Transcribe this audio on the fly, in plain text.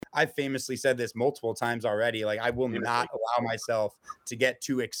I've famously said this multiple times already. Like, I will not allow myself to get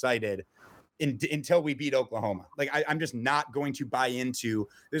too excited until we beat Oklahoma. Like, I'm just not going to buy into.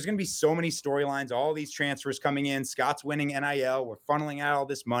 There's going to be so many storylines, all these transfers coming in. Scott's winning NIL. We're funneling out all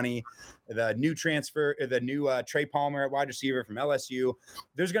this money. The new transfer, the new Trey Palmer at wide receiver from LSU.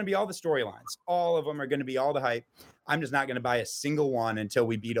 There's going to be all the storylines. All of them are going to be all the hype. I'm just not going to buy a single one until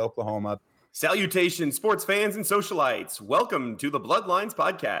we beat Oklahoma. Salutations, sports fans and socialites. Welcome to the Bloodlines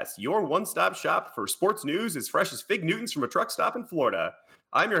Podcast, your one-stop shop for sports news as fresh as Fig Newtons from a truck stop in Florida.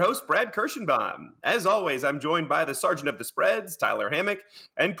 I'm your host, Brad Kirschenbaum. As always, I'm joined by the Sergeant of the Spreads, Tyler Hammock,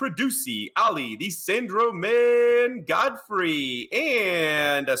 and Producer Ali, the Sandro Man Godfrey,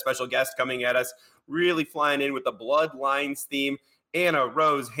 and a special guest coming at us, really flying in with the Bloodlines theme, Anna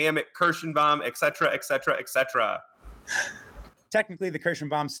Rose Hammock Kirschenbaum, etc., etc., etc. Technically, the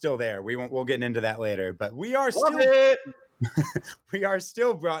Kirschenbaum's still there. We'll get into that later, but we are we are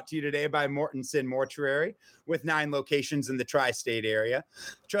still brought to you today by Mortensen Mortuary, with 9 locations in the tri-state area.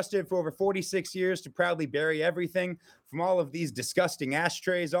 Trusted for over 46 years to proudly bury everything from all of these disgusting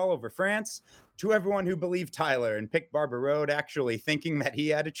ashtrays all over France to everyone who believed Tyler and picked Barber Road, actually thinking that he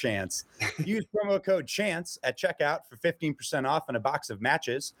had a chance. Use promo code CHANCE at checkout for 15% off on a box of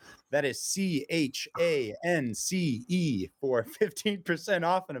matches. That is CHANCE for 15%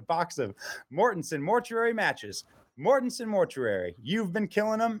 off on a box of Mortensen Mortuary matches. Mortensen Mortuary, you've been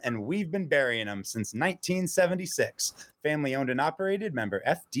killing them and we've been burying them since 1976. Family owned and operated, member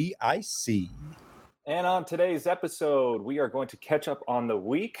FDIC. And on today's episode, we are going to catch up on the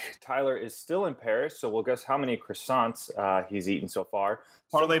week. Tyler is still in Paris, so we'll guess how many croissants he's eaten so far.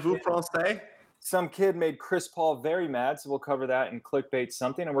 Parlez-vous français? Some kid made Chris Paul very mad, so we'll cover that and clickbait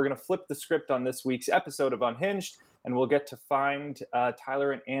something. And we're going to flip the script on this week's episode of Unhinged, and we'll get to find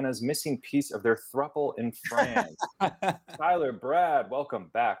Tyler and Anna's missing piece of their throuple in France. Tyler, Brad,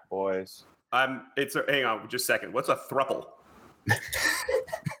 welcome back, boys. Hang on just a second. What's a throuple?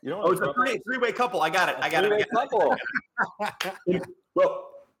 You know, it's a three-way couple. I got it. Three-way couple. Well,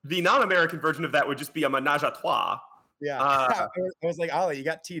 the non-American version of that would just be a menage a trois. Yeah, I was like, Ollie, you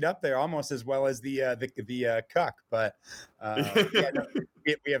got teed up there almost as well as the cuck, but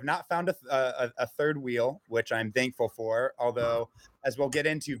we have not found a third wheel, which I'm thankful for. Although, as we'll get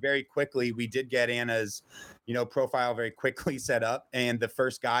into very quickly, we did get Anna's, profile very quickly set up, and the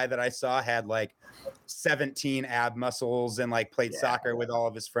first guy that I saw had like 17 ab muscles and like played soccer with all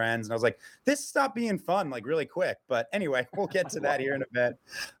of his friends, and I was like, this stopped being fun like really quick. But anyway, we'll get to that here in a bit.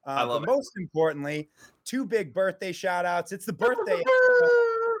 But most importantly, 2 big birthday shout outs. It's the birthday.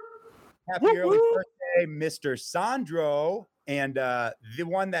 Happy early birthday, Mr. Sandro. And the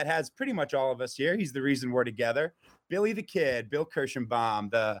one that has pretty much all of us here. He's the reason we're together. Billy the Kid, Bill Kirschenbaum,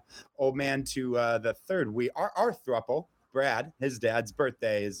 the old man to the third. Our throuple, Brad, his dad's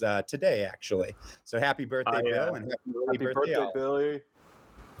birthday is today, actually. So happy birthday, Bill. And happy birthday, Billy.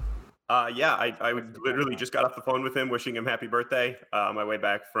 I would literally just got off the phone with him, wishing him happy birthday. On my way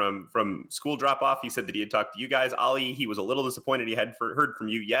back from school drop off, he said that he had talked to you guys. Ollie, he was a little disappointed he hadn't heard from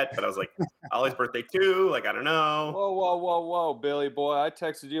you yet, but I was like, Ollie's birthday too. Like, I don't know. Whoa, Billy boy! I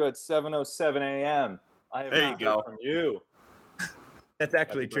texted you at 7:07 a.m. I have not heard from you. That's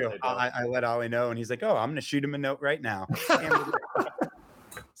actually true. I let Ollie know, and he's like, "Oh, I'm going to shoot him a note right now."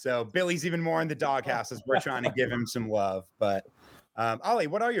 So Billy's even more in the doghouse as we're trying to give him some love, but. Ollie,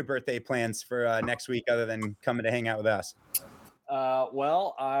 what are your birthday plans for next week other than coming to hang out with us?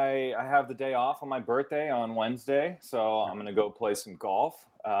 Well, I have the day off on my birthday on Wednesday, so I'm going to go play some golf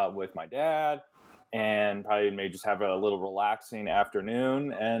with my dad, and probably may just have a little relaxing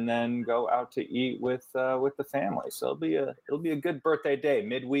afternoon, and then go out to eat with the family. So it'll be a good birthday day,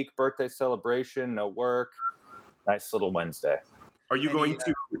 midweek birthday celebration, no work, nice little Wednesday. Are you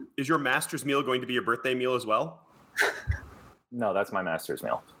is your master's meal going to be your birthday meal as well? No, that's my master's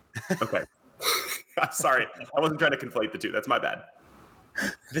meal. Okay. Sorry. I wasn't trying to conflate the two. That's my bad.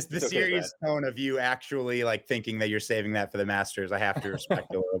 The serious tone of you actually like thinking that you're saving that for the Masters, I have to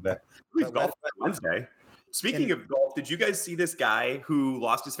respect a little bit. Golf Wednesday. Speaking of golf, did you guys see this guy who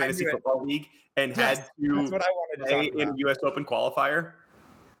lost his fantasy football league and had to play in a U.S. Open qualifier?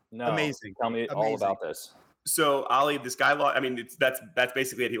 No. Amazing. Tell me all about this. So Ollie, this guy lost. I mean, that's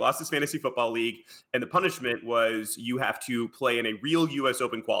basically it. He lost his fantasy football league, and the punishment was you have to play in a real U.S.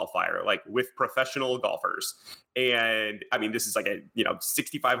 Open qualifier, like with professional golfers. And I mean, this is like a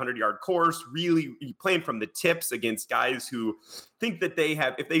 6,500 yard course. Really playing from the tips against guys who think that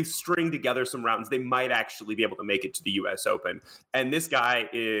if they string together some rounds, they might actually be able to make it to the U.S. Open. And this guy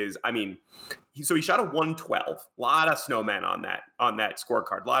is, he shot a 112. A lot of snowmen on that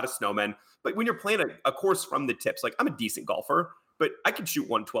scorecard. A lot of snowmen. But when you're playing a course from the tips, like I'm a decent golfer, but I could shoot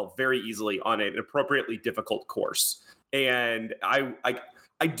 112 very easily on an appropriately difficult course. And I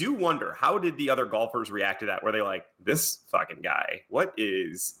do wonder, how did the other golfers react to that? Were they like, this fucking guy, what's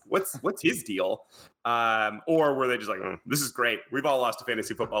his deal? Or were they just like, this is great. We've all lost a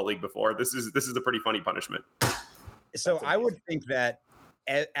fantasy football league before. This is a pretty funny punishment. So I would think that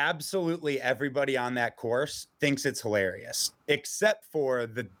absolutely everybody on that course thinks it's hilarious, except for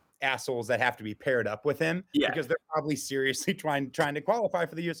the assholes that have to be paired up with him, because they're probably seriously trying to qualify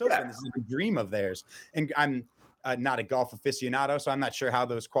for the US Open. This is a dream of theirs. And I'm not a golf aficionado, so I'm not sure how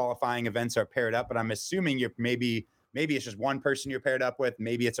those qualifying events are paired up, but I'm assuming you're maybe it's just one person you're paired up with.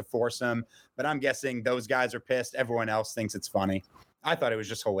 Maybe it's a foursome, but I'm guessing those guys are pissed. Everyone else thinks it's funny. I thought it was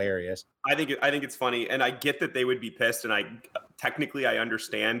just hilarious. I think it's funny, and I get that they would be pissed, and I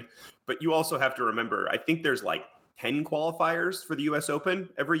understand, but you also have to remember, I think there's like 10 qualifiers for the US Open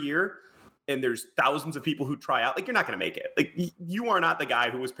every year, and there's thousands of people who try out. Like, you're not going to make it. Like, you are not the guy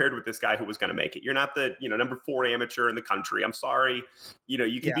who was paired with this guy who was going to make it. You're not the, number 4 amateur in the country. I'm sorry.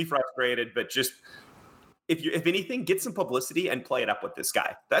 You can be frustrated, but just if anything, get some publicity and play it up with this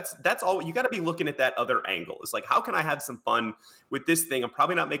guy. That's all. You got to be looking at that other angle. It's like, how can I have some fun with this thing? I'm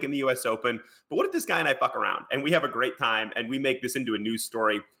probably not making the US Open, but what if this guy and I fuck around and we have a great time and we make this into a news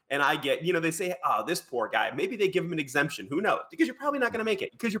story? And I get, they say, oh, this poor guy, maybe they give him an exemption. Who knows? Because you're probably not going to make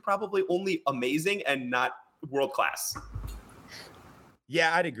it, because you're probably only amazing and not world class.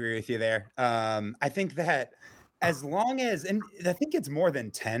 Yeah, I'd agree with you there. I think that as long as, and I think it's more than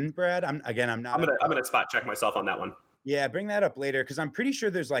 10, Brad. I'm gonna spot check myself on that one. Yeah, bring that up later, because I'm pretty sure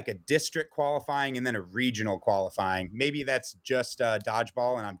there's like a district qualifying and then a regional qualifying. Maybe that's just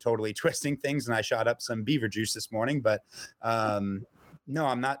dodgeball and I'm totally twisting things and I shot up some beaver juice this morning, but no,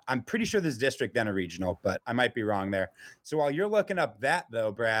 I'm not. I'm pretty sure there's district then a regional, but I might be wrong there. So while you're looking up that,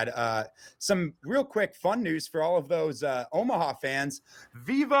 though, Brad, some real quick fun news for all of those Omaha fans.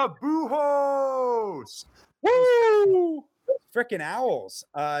 Viva Bujos! Woo! Frickin' Owls.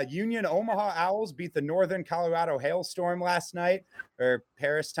 Union Omaha Owls beat the Northern Colorado Hailstorm last night, or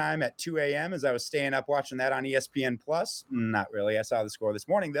Paris time at 2 a.m. as I was staying up watching that on ESPN Plus. Not really. I saw the score this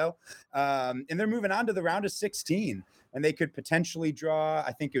morning, though. And they're moving on to the round of 16. And they could potentially draw,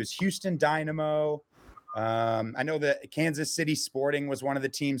 I think it was Houston Dynamo. I know that Kansas City Sporting was one of the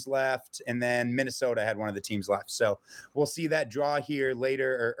teams left, and then Minnesota had one of the teams left. So we'll see that draw here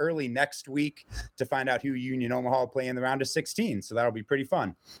later or early next week to find out who Union Omaha will play in the round of 16. So that'll be pretty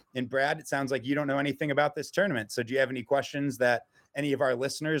fun. And Brad, it sounds like you don't know anything about this tournament. So do you have any questions that any of our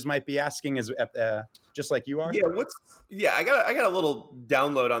listeners might be asking, as just like you are? Yeah, I got a little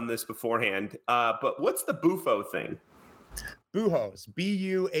download on this beforehand. But what's the Bufo thing? Bujos,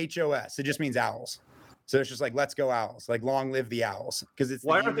 Buhos. It just means owls. So it's just like, let's go Owls, like long live the Owls. Because it's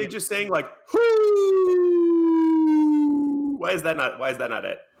why aren't they just saying like, whoo? Why is that not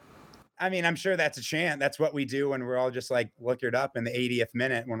it? I mean, I'm sure that's a chant. That's what we do when we're all just like look it up in the 80th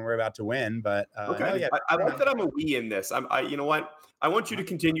minute when we're about to win. But okay, no, yeah, I like that I'm a we in this. You know what? I want you to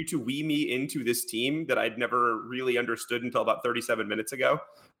continue to we me into this team that I'd never really understood until about 37 minutes ago.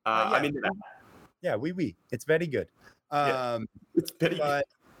 I'm into that. Yeah, we. It's very good. It's very good.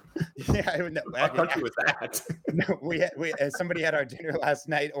 Yeah, no, what country was that? No, we somebody had our dinner last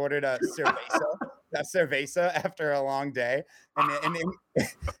night, ordered a cerveza after a long day,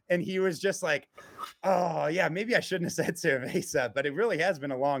 and he was just like, oh yeah, maybe I shouldn't have said cerveza, but it really has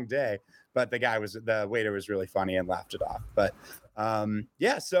been a long day. But the waiter was really funny and laughed it off. But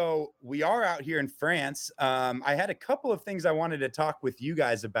yeah, so we are out here in France. I had a couple of things I wanted to talk with you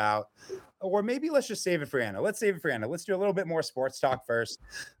guys about, or maybe let's just save it for Anna. Let's save it for Anna. Let's do a little bit more sports talk first.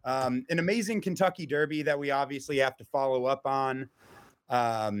 An amazing Kentucky Derby that we obviously have to follow up on.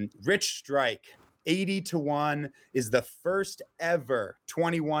 Rich Strike, 80-1, is the first ever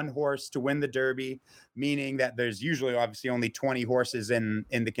 21 horse to win the Derby, meaning that there's usually obviously only 20 horses in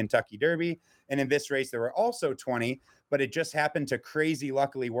the Kentucky Derby. And in this race, there were also 20, but it just happened to crazy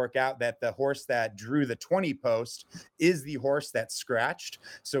luckily work out that the horse that drew the 20 post is the horse that scratched.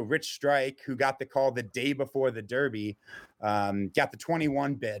 So Rich Strike, who got the call the day before the Derby, got the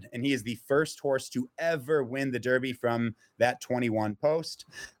 21 bid, and he is the first horse to ever win the Derby from that 21 post.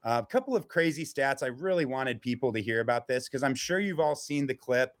 A couple of crazy stats. I really wanted people to hear about this because I'm sure you've all seen the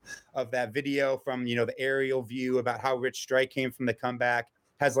clip of that video from, the aerial view about how Rich Strike came from the comeback.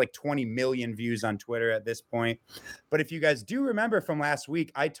 Has like 20 million views on Twitter at this point. But if you guys do remember from last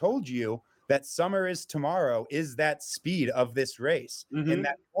week, I told you that Summer is Tomorrow is that speed of this race in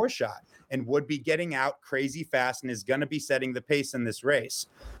that 4-shot and would be getting out crazy fast and is going to be setting the pace in this race.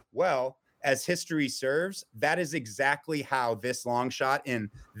 Well, as history serves, that is exactly how this long shot in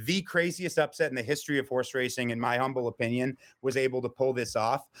the craziest upset in the history of horse racing, in my humble opinion, was able to pull this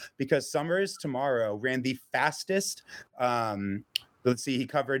off, because Summers Tomorrow ran the fastest. Let's see, he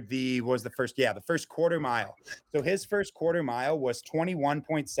covered the first quarter mile. So his first quarter mile was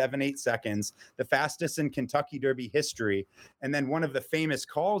 21.78 seconds, the fastest in Kentucky Derby history. And then one of the famous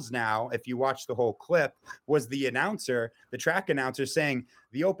calls now, if you watch the whole clip, was the track announcer saying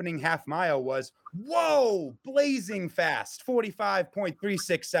the opening half mile was, whoa, blazing fast,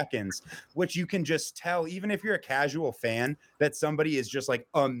 45.36 seconds, which you can just tell, even if you're a casual fan, that somebody is just like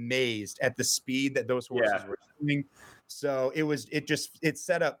amazed at the speed that those horses were doing. So it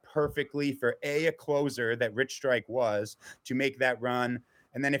set up perfectly for a closer that Rich Strike was, to make that run.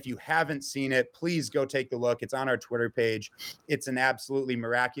 And then if you haven't seen it, please go take a look. It's on our Twitter page. It's an absolutely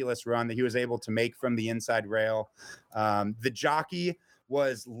miraculous run that he was able to make from the inside rail. The jockey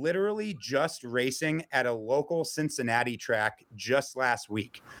was literally just racing at a local Cincinnati track just last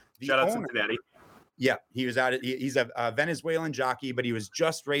week. Shout out Cincinnati. Yeah, he was out. He's a Venezuelan jockey, but he was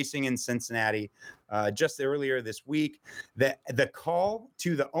just racing in Cincinnati just earlier this week. The call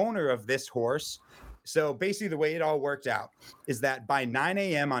to the owner of this horse. So basically the way it all worked out is that by 9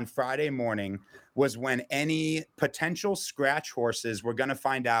 a.m. on Friday morning was when any potential scratch horses were going to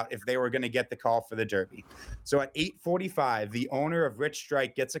find out if they were going to get the call for the Derby. So at 8:45, the owner of Rich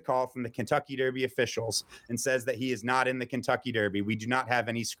Strike gets a call from the Kentucky Derby officials and says that he is not in the Kentucky Derby. We do not have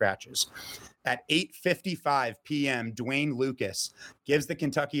any scratches. At 8:55 p.m., Dwayne Lucas gives the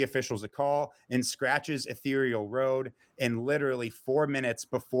Kentucky officials a call and scratches Ethereal Road. And literally 4 minutes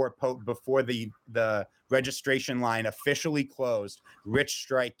before the registration line officially closed, Rich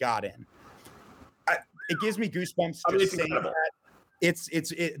Strike got in. It gives me goosebumps just saying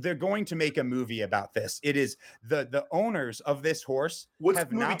that. They're going to make a movie about this. It is the owners of this horse. What's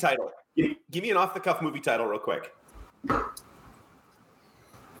the movie title? Give me an off-the-cuff movie title real quick.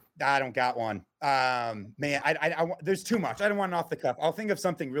 I don't got one. Man, I there's too much. I don't want it off the cuff. I'll think of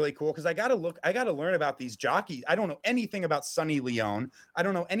something really cool, because I got to learn about these jockeys. I don't know anything about Sonny Leone. I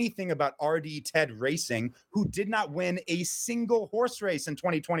don't know anything about RD Ted Racing, who did not win a single horse race in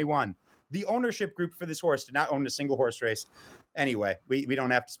 2021. The ownership group for this horse did not own a single horse race. Anyway, we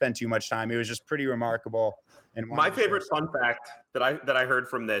don't have to spend too much time. It was just pretty remarkable. And my favorite fun fact that I heard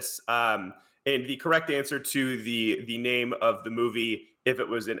from this, and the correct answer to the name of the movie, if it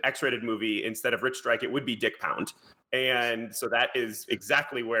was an X-rated movie instead of Rich Strike, it would be Dick Pound. And so that is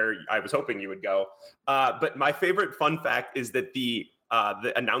exactly where I was hoping you would go. But my favorite fun fact is that the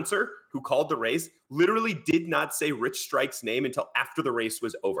announcer who called the race literally did not say Rich Strike's name until after the race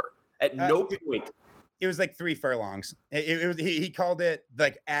was over. At no point. It was like 3 furlongs. He called it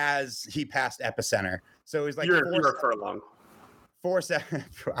like as he passed Epicenter. So it was like you're a furlong. 4 seconds.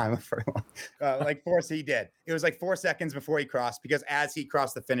 I'm a furlong. He did. It was like 4 seconds before he crossed, because as he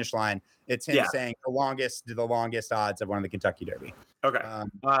crossed the finish line, it's him saying the longest odds of one of the Kentucky Derby. Okay,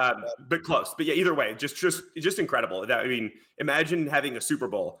 but close. But yeah, either way, just incredible. I mean, imagine having a Super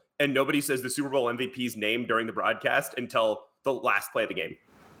Bowl and nobody says the Super Bowl MVP's name during the broadcast until the last play of the game.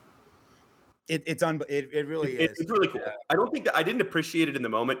 It really is. It's really cool. I didn't appreciate it in the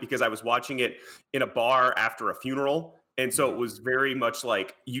moment because I was watching it in a bar after a funeral. And so it was very much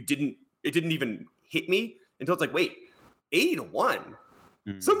like it didn't even hit me until it's like, wait, 80-1.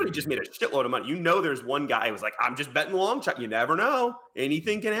 Mm-hmm. Somebody just made a shitload of money. There's one guy who was like, I'm just betting the long shot. You never know.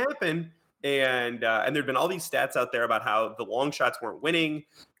 Anything can happen. And there'd been all these stats out there about how the long shots weren't winning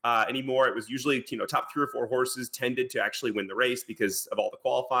anymore. It was usually, top 3 or 4 horses tended to actually win the race because of all the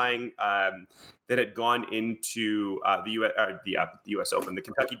qualifying that had gone into the U.S. Open, the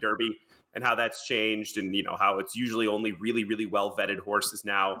Kentucky Derby, and how that's changed, and how it's usually only really, really well vetted horses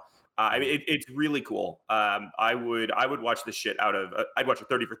now. It's really cool. I would watch the shit out of. I'd watch a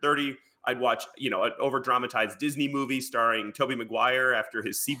 30 for 30. I'd watch an over dramatized Disney movie starring Tobey Maguire after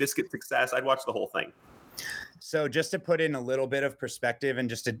his Seabiscuit success. I'd watch the whole thing. So just to put in a little bit of perspective, and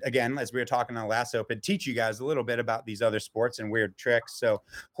just to, again, as we were talking on the last Open, teach you guys a little bit about these other sports and weird tricks. So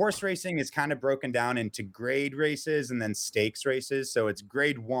horse racing is kind of broken down into grade races and then stakes races. So it's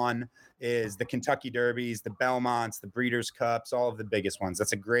grade 1 is the Kentucky Derbies, the Belmonts, the Breeders' Cups, all of the biggest ones.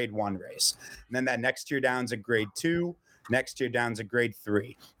 That's a grade 1 race. And then that next tier down is a grade 2. Next tier down is a grade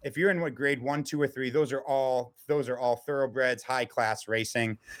 3. If you're in grade 1, 2, or 3, those are all thoroughbreds, high class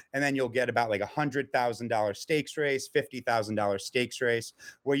racing. And then you'll get about like $100,000 stakes race, $50,000 stakes race,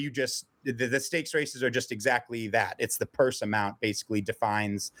 where you just the stakes races are just exactly that. It's the purse amount basically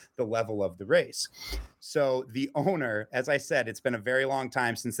defines the level of the race. So the owner, as I said, it's been a very long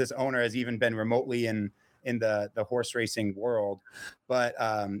time since this owner has even been remotely in in the horse racing world. But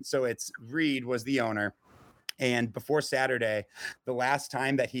so it's Reed was the owner. And before Saturday, the last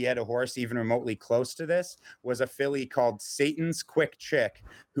time that he had a horse even remotely close to this was a filly called Satan's Quick Chick,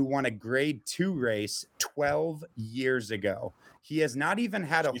 who won a grade 2 race 12 years ago. He has not even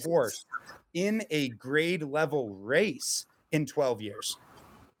had a horse in a grade level race in 12 years.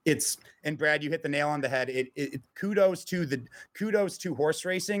 And Brad, you hit the nail on the head. Kudos to horse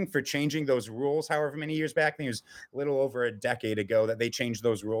racing for changing those rules however many years back. I think it was a little over a decade ago that they changed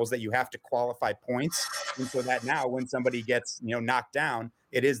those rules that you have to qualify points. And so that now when somebody gets, knocked down,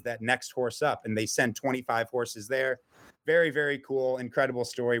 it is that next horse up, and they send 25 horses there. Very, very cool, incredible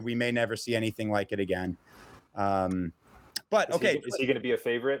story. We may never see anything like it again. But okay, is he going to be a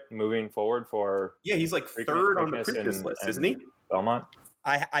favorite moving forward for? Yeah, he's like third on the Preakness list, isn't he? Belmont.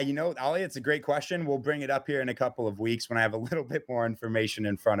 Ollie, it's a great question. We'll bring it up here in a couple of weeks when I have a little bit more information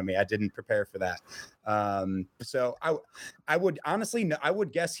in front of me. I didn't prepare for that. So I would honestly, I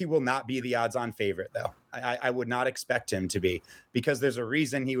would guess he will not be the odds-on favorite, though. I would not expect him to be, because there's a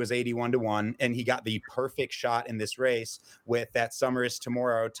reason he was 81-1, and he got the perfect shot in this race with that Summer is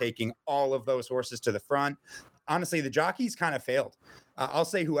Tomorrow taking all of those horses to the front. Honestly, the jockeys kind of failed. I'll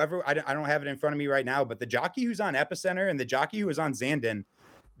say whoever, I don't have it in front of me right now, but the jockey who's on Epicenter and the jockey who was on Zandon,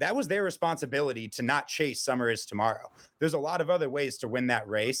 that was their responsibility to not chase Summer is Tomorrow. There's a lot of other ways to win that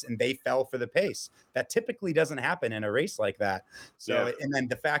race, and they fell for the pace. That typically doesn't happen in a race like that. So, yeah. And then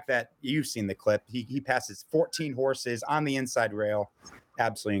the fact that you've seen the clip, he passes 14 horses on the inside rail.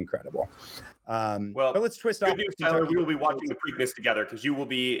 Absolutely incredible. Well, but let's twist off. News, Tyler, we will be watching the Preakness together because you will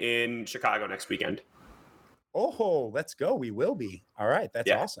be in Chicago next weekend. Oh, let's go. We will be. All right.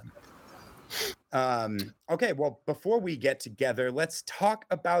 That's awesome. Okay. Well, before we get together, let's talk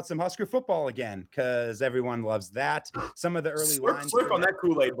about some Husker football again, because everyone loves that. Some of the early lines. Slurp on that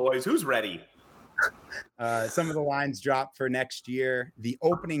Kool-Aid, boys. Who's ready? Some of the lines dropped for next year. The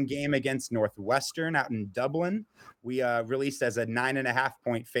opening game against Northwestern out in Dublin, we released as a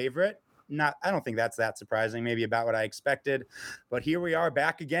 9.5-point favorite. I don't think that's that surprising, maybe about what I expected, but here we are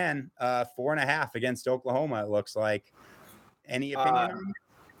back again, 4.5 against Oklahoma. It looks like. Any opinion?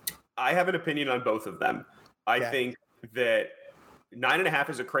 I have an opinion on both of them. I think that 9.5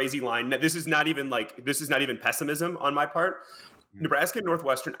 is a crazy line. This is not even pessimism on my part. Nebraska and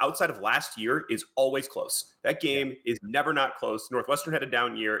Northwestern, outside of last year, is always close. That game is never not close. Northwestern had a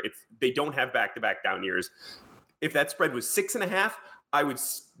down year. They don't have back-to-back down years. If that spread was 6.5, I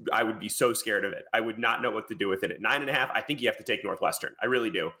would be so scared of it. I would not know what to do with it. At 9.5, I think you have to take Northwestern. I really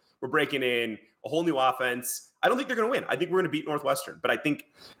do. We're breaking in a whole new offense. I don't think they're going to win. I think we're going to beat Northwestern, but I think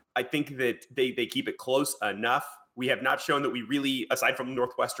that they keep it close enough. We have not shown that we really, aside from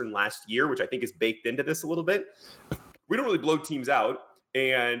Northwestern last year, which I think is baked into this a little bit, we don't really blow teams out.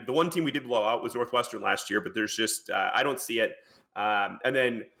 And the one team we did blow out was Northwestern last year, but there's just, I don't see it. And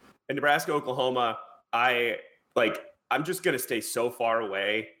then in Nebraska, Oklahoma, I'm just going to stay so far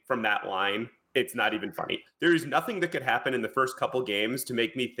away from that line. It's not even funny. There is nothing that could happen in the first couple games to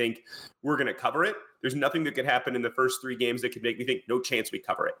make me think we're going to cover it. There's nothing that could happen in the first 3 games that could make me think no chance we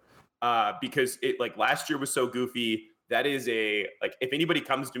cover it. Because it, last year was so goofy. That is if anybody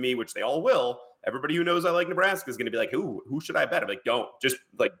comes to me, which they all will, everybody who knows I like Nebraska is going to be like, who should I bet? I'm like, don't just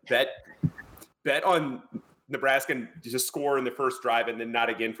bet on Nebraska and just score in the first drive and then not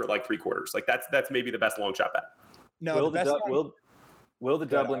again for 3 quarters. That's maybe the best long shot bet. No, will the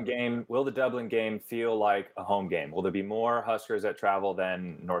Dublin game feel like a home game? Will there be more Huskers that travel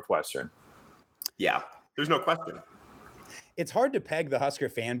than Northwestern? Yeah, there's no question. It's hard to peg the Husker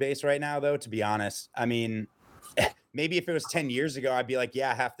fan base right now, though, to be honest. I mean, maybe if it was 10 years ago, I'd be like,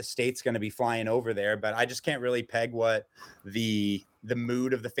 yeah, half the state's going to be flying over there, but I just can't really peg what the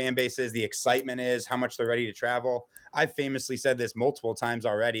mood of the fan base is, the excitement is, how much they're ready to travel. I've famously said this multiple times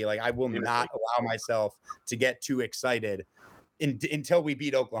already. I will not allow myself to get too excited until we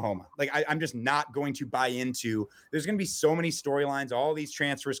beat Oklahoma. I'm just not going to buy into. There's going to be so many storylines, all these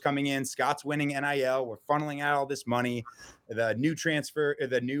transfers coming in. Scott's winning NIL. We're funneling out all this money. The new transfer,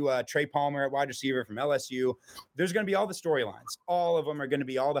 the new Trey Palmer at wide receiver from LSU. There's going to be all the storylines. All of them are going to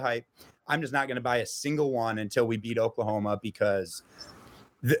be all the hype. I'm just not going to buy a single one until we beat Oklahoma, because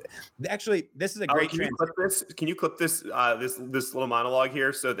actually, this is a great transfer. Can you clip this this little monologue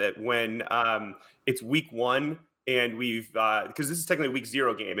here so that when it's week 1 and we've because this is technically week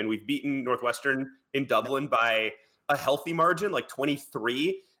 0 game and we've beaten Northwestern in Dublin by a healthy margin,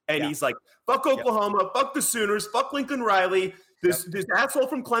 23, and he's like, fuck Oklahoma, fuck the Sooners, fuck Lincoln Riley. This asshole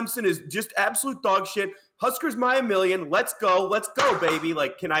from Clemson is just absolute dog shit. Huskers my $1 million. Let's go, baby.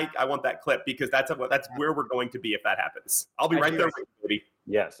 I want that clip, because that's where we're going to be if that happens. I'll be right there with you, baby.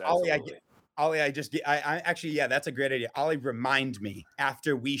 Yes, absolutely. Ollie, I actually, yeah, that's a great idea. Ollie, remind me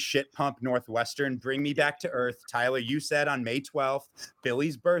after we shit pump Northwestern, bring me back to earth. Tyler, you said on May 12th,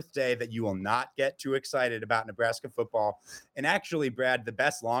 Billy's birthday, that you will not get too excited about Nebraska football. And actually, Brad, the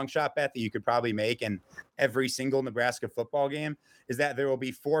best long shot bet that you could probably make in every single Nebraska football game is that there will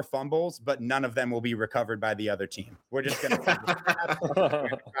be 4 fumbles, but none of them will be recovered by the other team. We're just going to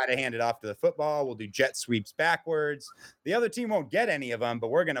try to hand it off to the football. We'll do jet sweeps backwards. The other team won't get any of them, but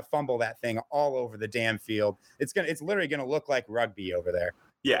we're going to fumble that thing all over the damn field. It's literally going to look like rugby over there.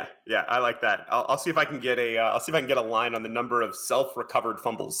 Yeah, I like that. I'll see if I can get a line on the number of self-recovered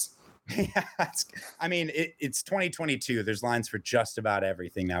fumbles. Yeah, I mean, it's 2022. There's lines for just about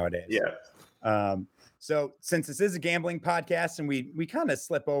everything nowadays. Yeah. So since this is a gambling podcast and we kind of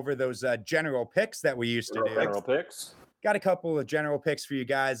slip over those general picks that we used to do. General picks. Got a couple of general picks for you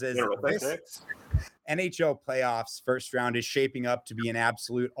guys. As this NHL playoffs first round is shaping up to be an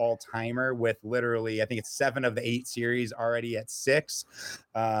absolute all-timer with literally, I think it's 7 of the 8 series already at 6.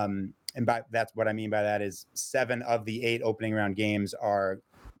 And that's what I mean by that is 7 of the 8 opening round games are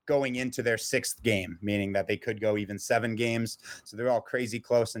going into their 6th game, meaning that they could go even 7 games. So they're all crazy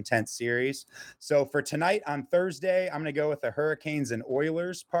close, intense series. So for tonight on Thursday, I'm going to go with the Hurricanes and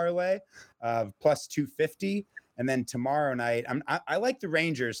Oilers parlay of plus 250. And then tomorrow night, I like the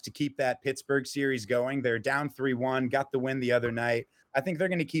Rangers to keep that Pittsburgh series going. They're down 3-1, got the win the other night. I think they're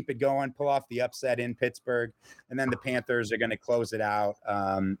going to keep it going, pull off the upset in Pittsburgh. And then the Panthers are going to close it out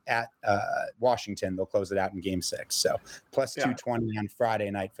at Washington. They'll close it out in game 6. So plus 220 on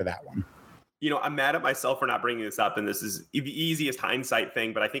Friday night for that one. I'm mad at myself for not bringing this up, and this is the easiest hindsight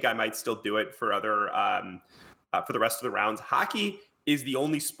thing, but I think I might still do it for for the rest of the rounds. Hockey is the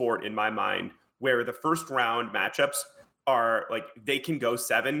only sport in my mind where the first round matchups are like they can go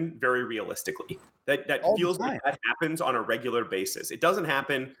 7 very realistically. That feels like that happens on a regular basis. It doesn't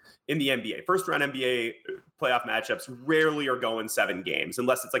happen in the NBA. First round NBA playoff matchups rarely are going 7 games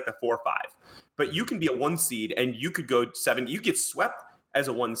unless it's like the 4 or 5. But you can be a 1 seed and you could go 7. You get swept as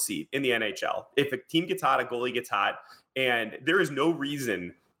a 1 seed in the NHL. If a team gets hot, a goalie gets hot, and there is no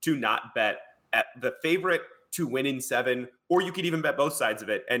reason to not bet at the favorite to win in 7, or you could even bet both sides of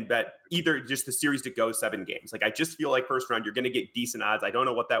it and bet either just the series to go 7 games. Like, I just feel like first round, you're going to get decent odds. I don't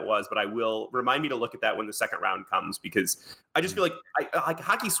know what that was, but I will remind me to look at that when the second round comes, because I just feel like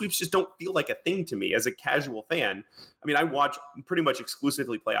hockey sweeps just don't feel like a thing to me as a casual fan. I mean, I watch pretty much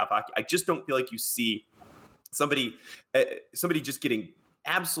exclusively playoff hockey. I just don't feel like you see somebody just getting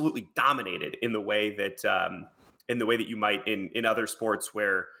absolutely dominated in the way that you might in other sports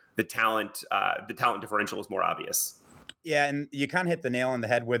where the talent differential is more obvious. Yeah, and you kind of hit the nail on the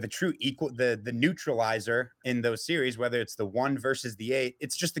head where the true the neutralizer in those series, whether it's the 1 versus the 8,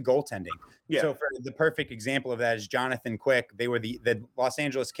 it's just the goaltending. Yeah. So for the perfect example of that is Jonathan Quick. They were the Los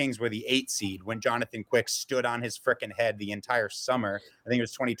Angeles Kings were the 8 seed when Jonathan Quick stood on his frickin' head the entire summer. I think it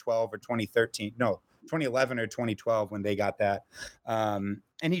was 2012 or 2013. No, 2011 or 2012 when they got that.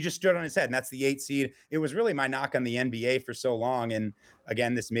 And he just stood on his head, and that's the 8 seed. It was really my knock on the NBA for so long. And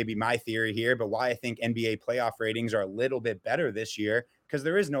again, this may be my theory here, but why I think NBA playoff ratings are a little bit better this year, because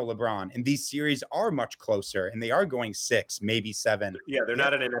there is no LeBron, and these series are much closer, and they are going 6, maybe 7. Yeah, they're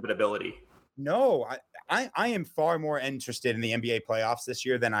not an inevitability. No, I am far more interested in the NBA playoffs this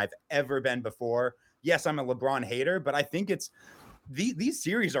year than I've ever been before. Yes, I'm a LeBron hater, but I think these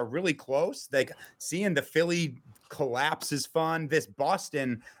series are really close. Like, seeing the Philly collapse is fun. This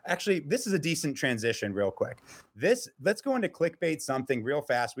Boston, actually, this is a decent transition real quick. Let's go into clickbait something real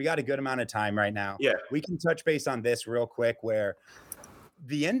fast. We got a good amount of time right now. Yeah. We can touch base on this real quick where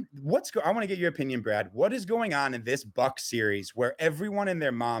I want to get your opinion, Brad. What is going on in this Bucks series where everyone and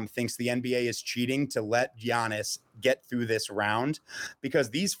their mom thinks the NBA is cheating to let Giannis get through this round? Because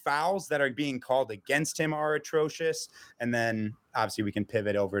these fouls that are being called against him are atrocious. And then obviously we can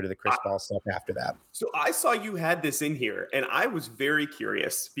pivot over to the Chris Paul stuff after that. So I saw you had this in here, and I was very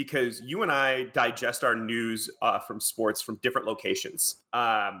curious because you and I digest our news from sports from different locations.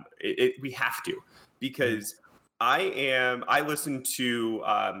 We have to, because I listen to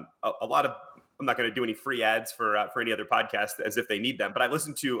a lot of, I'm not going to do any free ads for any other podcast as if they need them, but I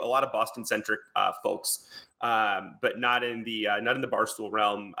listen to a lot of Boston-centric folks, but not in the Barstool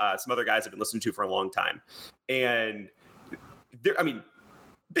realm. Some other guys I've been listening to for a long time, and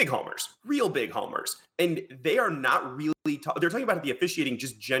big homers, real big homers, and they are not really. They're talking about the officiating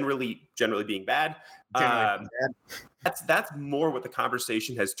just generally being bad. That's more what the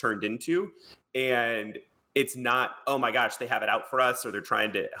conversation has turned into, and it's not, oh my gosh, they have it out for us, or they're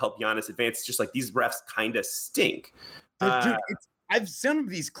trying to help Giannis advance. It's just like, these refs kind of stink. Dude, I've some of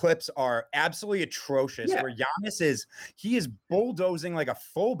these clips are absolutely atrocious where Giannis is bulldozing like a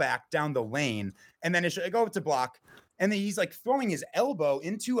fullback down the lane, and then I go to block, and then he's like throwing his elbow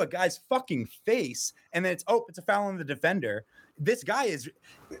into a guy's fucking face, and then it's a foul on the defender. This guy is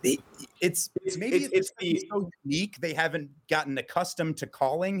it's so unique they haven't gotten accustomed to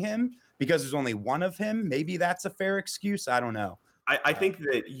calling him because there's only one of him. Maybe that's a fair excuse. I don't know. I think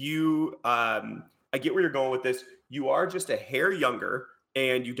that you I get where you're going with this. You are just a hair younger,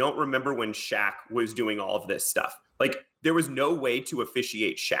 and you don't remember when Shaq was doing all of this stuff. Like, there was no way to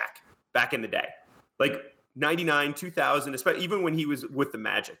officiate Shaq back in the day. Like, 99, 2000, especially even when he was with the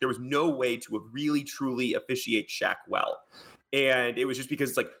Magic, there was no way to really, truly officiate Shaq well. And it was just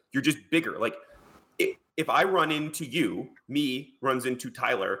because it's like, you're just bigger. Like, if I run into you, me runs into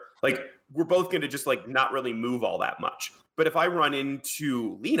Tyler, like, we're both going to just like not really move all that much. But if I run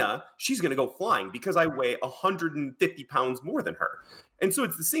into Lena, she's going to go flying because I weigh 150 pounds more than her. And so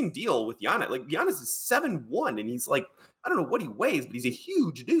it's the same deal with Giannis. Like, Giannis is 7'1", and he's like, I don't know what he weighs, but he's a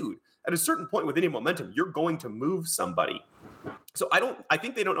huge dude. At a certain point with any momentum, you're going to move somebody. So I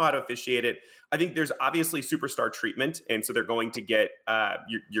think they don't know how to officiate it. I think there's obviously superstar treatment. And so they're going to get,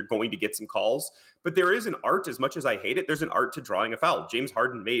 you're going to get some calls, but there is an art. As much as I hate it, there's an art to drawing a foul. James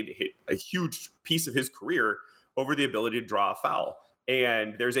Harden made a huge piece of his career over the ability to draw a foul.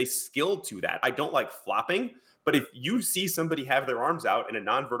 And there's a skill to that. I don't like flopping, but if you see somebody have their arms out in a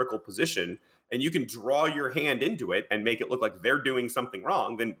non-vertical position and you can draw your hand into it and make it look like they're doing something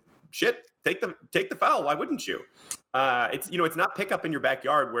wrong, then shit, take the foul. Why wouldn't you? It's not pickup in your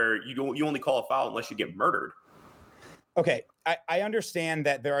backyard where you only call a foul unless you get murdered. Okay, I understand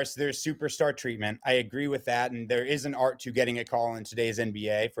that there's superstar treatment. I agree with that, and there is an art to getting a call in today's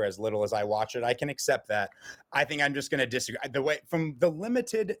NBA for as little as I watch it. I can accept that. I think I'm just going to disagree. From the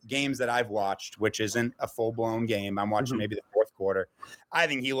limited games that I've watched, which isn't a full-blown game, I'm watching maybe the fourth quarter, I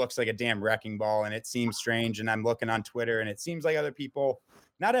think he looks like a damn wrecking ball, and it seems strange, and I'm looking on Twitter, and it seems like other people,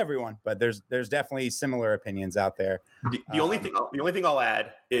 not everyone, but there's definitely similar opinions out there. The only thing I'll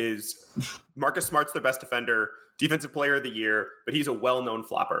add is Marcus Smart's their best defender, defensive player of the year, but he's a well-known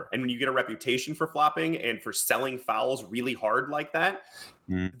flopper. And when you get a reputation for flopping and for selling fouls really hard like that,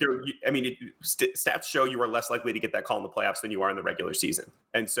 stats show you are less likely to get that call in the playoffs than you are in the regular season.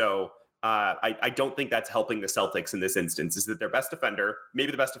 And so I don't think that's helping the Celtics in this instance, is that their best defender,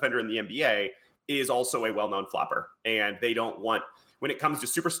 maybe the best defender in the NBA, is also a well-known flopper. And they don't want, when it comes to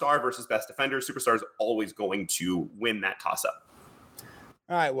superstar versus best defender, superstar is always going to win that toss-up.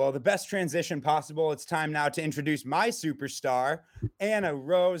 All right, well, the best transition possible. It's time now to introduce my superstar, Anna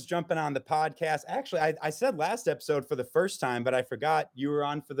Rose, jumping on the podcast. Actually, I said last episode for the first time, but I forgot you were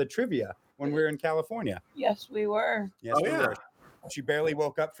on for the trivia when we were in California. Yes, we were. Yes, we were. She barely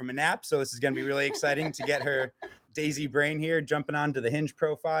woke up from a nap, so this is going to be really exciting to get her Daisy brain here jumping onto the Hinge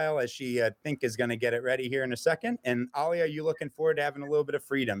profile as she think is going to get it ready here in a second. And Ollie, are you looking forward to having a little bit of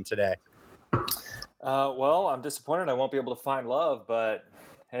freedom today? Well, I'm disappointed I won't be able to find love, but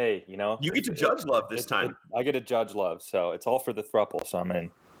hey, you get to judge love this time. I get to judge love, so it's all for the throuple. So I'm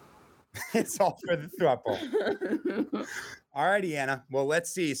in. It's all for the throuple. All righty, Anna. Well, let's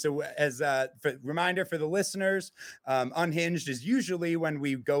see. So as reminder for the listeners, Unhinged is usually when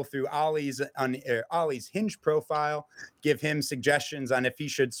we go through Ollie's Hinge profile, give him suggestions on if he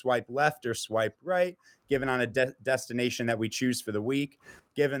should swipe left or swipe right, given on a destination that we choose for the week.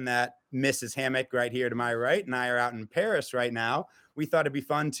 Given that Mrs. Hammock right here to my right and I are out in Paris right now, we thought it'd be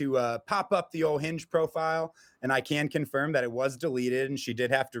fun to pop up the old Hinge profile. And I can confirm that it was deleted and she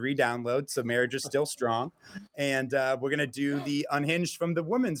did have to re-download. So marriage is still strong. And we're going to do the Unhinged from the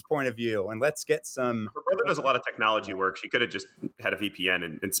woman's point of view. And let's get some. Her brother does a lot of technology work. She could have just had a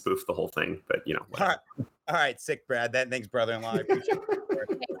VPN and spoofed the whole thing. But, All right, sick, Brad. Thanks, brother-in-law. I appreciate it.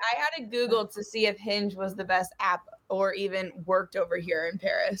 I had to Google to see if Hinge was the best app or even worked over here in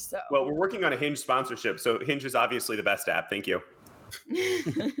Paris. So. Well, we're working on a Hinge sponsorship. So Hinge is obviously the best app. Thank you.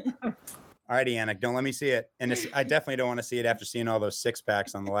 All righty, Anna, don't let me see it. And I definitely don't want to see it after seeing all those six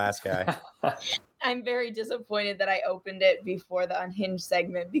packs on the last guy. I'm very disappointed that I opened it before the Unhinged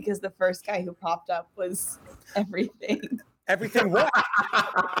segment because the first guy who popped up was everything. Everything what?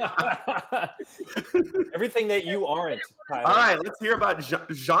 Everything that you aren't. Tyler. All right, let's hear about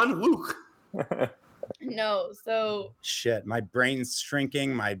Jean-Luc. No, so shit, my brain's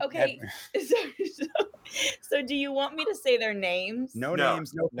shrinking. Okay. So do you want me to say their names? No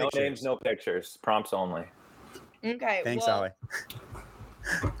names, no pictures. No names, no pictures. Prompts only. Okay. Thanks, Ollie.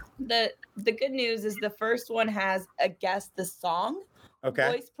 The good news is the first one has a guess the song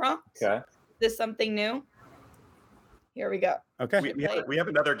voice prompt. Okay. Is this something new? Here we go. Okay. We have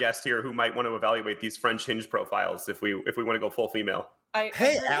another guest here who might want to evaluate these French Hinge profiles if we want to go full female.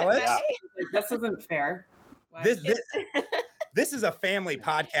 Hey, Alex. This isn't fair. Why? This is a family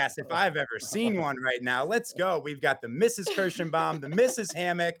podcast if I've ever seen one right now. Let's go. We've got the Mrs. Kirschenbaum, the Mrs.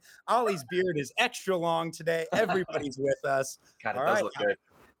 Hammock. Ollie's beard is extra long today. Everybody's with us. God, it All does right. look good.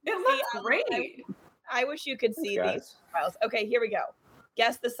 It looks great. I wish you could see Guys. these files. Okay, here we go.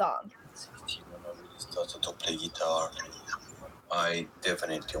 Guess the song. When I really started to play guitar, I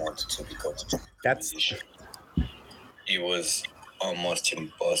definitely wanted to become a That's musician. It was almost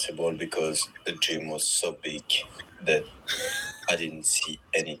impossible because the dream was so big that I didn't see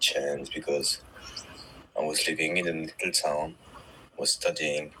any chance because I was living in a little town, was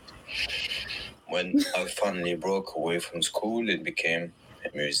studying. When I finally broke away from school and became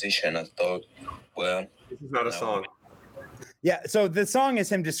a musician, I thought, well, This is not a song. yeah. So the song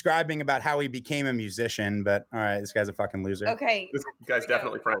is him describing about how he became a musician, but all right, this guy's a fucking loser. Okay, This guy's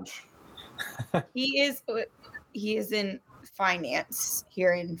definitely French. he is in finance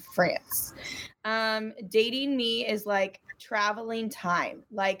here in France. Dating me is like traveling time,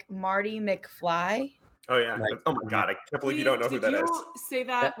 like Marty McFly. Oh yeah. Like- Oh my God, I can't believe you don't know who that Did is. you say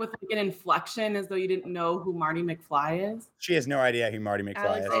that with like an inflection as though you didn't know who Marty McFly is? She has no idea who Marty McFly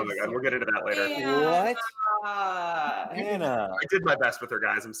Alex, is. Oh my God, we'll get into that later. Yeah. What? Uh, Anna. I did my best with her,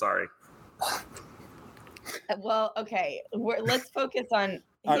 guys. I'm sorry. Well, okay, let's focus on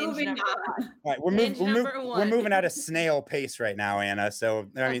All right. Hinge Moving number on. one. All right, Hinge number we're one. moving at a snail pace right now, Anna. So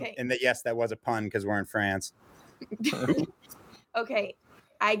I mean, Okay. and yes, that was a pun because we're in France. Okay,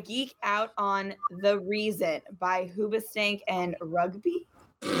 I geek out on The Reason by Hoobastank and Rugby.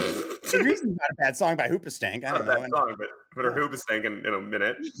 The reason's not a bad song by Hoopastank. I Not a don't bad know. song, but her hoop is thinking in a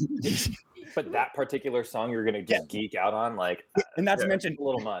minute. But that particular song you're gonna just geek out on, like And not to Yeah. mention, a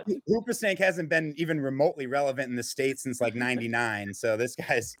little much. Hoopastank hasn't been even remotely relevant in the States since like '99. So this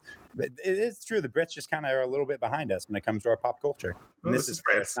guy's, it is true. The Brits just kind of are a little bit behind us when it comes to our pop culture. And Oh, this this is is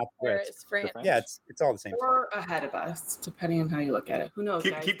France. France, not the Where Brits. is France? Yeah, it's all the same. or ahead of us, depending on how you look at it. Who knows?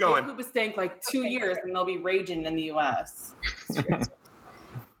 Keep- guys? keep going. Who stank like 2 years and they'll be raging in the U.S.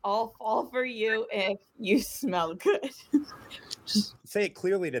 I'll fall for you if you smell good. Say it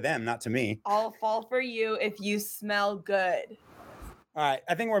clearly to them, not to me. I'll fall for you if you smell good. All right,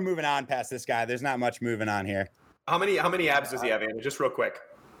 I think we're moving on past this guy. There's not much moving on here. How many abs does he have, Anna? Just real quick.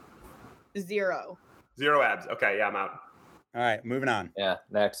 0. 0 abs. Okay, yeah, I'm out. All right, moving on. Yeah,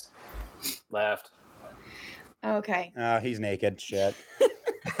 next. Left. Okay. Oh, he's naked. Shit.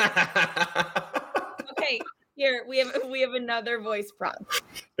 Okay. Here we have another voice prompt,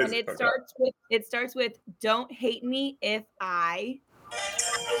 and it starts with "Don't hate me if I."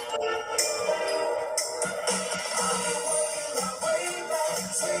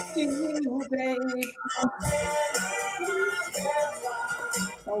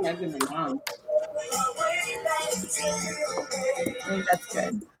 Oh my goodness. Wow. I think that's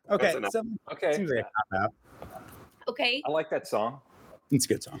good. Okay, That's enough. so Okay. seems like a cop out. Okay. I like that song. It's a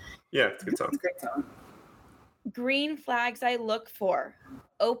good song. Yeah, it's a good song. It's a great song. Green flags I look for: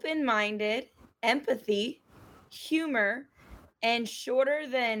 open-minded, empathy, humor, and shorter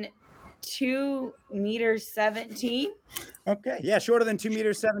than 2 meters 17. Okay, yeah, shorter than 2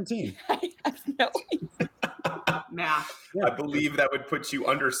 meters 17. I have no idea. Math. I believe that would put you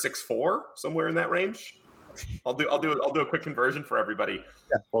under 6'4", somewhere in that range. I'll do a quick conversion for everybody.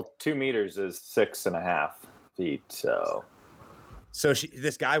 Well, 2 meters is 6.5 feet. So So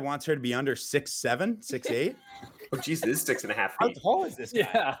this guy wants her to be under 6'7", 6'8". Oh, geez, it is 6.5 How feet. tall is this guy?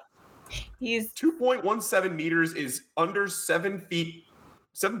 yeah. He's 2.17 meters is under 7 feet,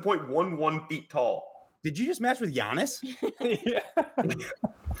 7.11 feet tall. Did you just match with Giannis? yeah.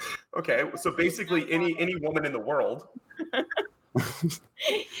 Okay, so basically any woman in the world.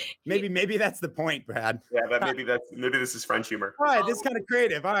 Maybe that's the point, Brad. Yeah, maybe this is French humor. All right, this is kind of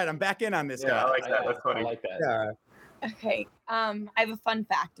creative. All right, I'm back in on this Yeah, I guy. like that. That's funny. I like that. Yeah. okay. I have a fun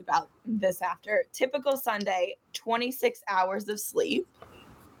fact about this after. Typical Sunday, 26 hours of sleep.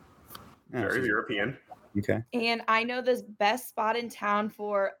 Oh, Very she's- European. okay. And I know the best spot in town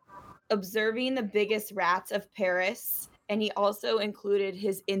for observing the biggest rats of Paris. And he also included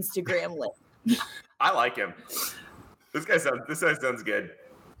his Instagram link. I like him. This guy sounds good.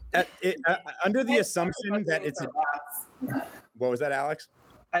 Under the assumption that it's a, what was that, Alex?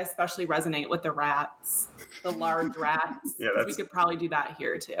 I especially resonate with the rats, the large rats. Yeah, we that's- could probably do that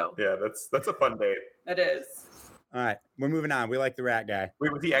here too. Yeah, that's a fun date. It is. All right, we're moving on. We like the rat guy.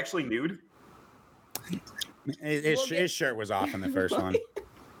 Wait, was he actually nude? His shirt was off in the first one.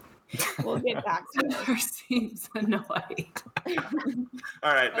 We'll get back to it. Never seems annoyed.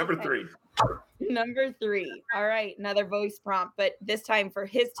 All right, number Okay. 3. Number 3. All right, another voice prompt, but this time for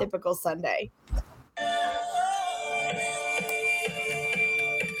his typical Sunday.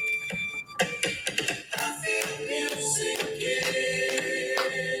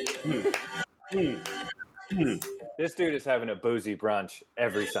 This dude is having a boozy brunch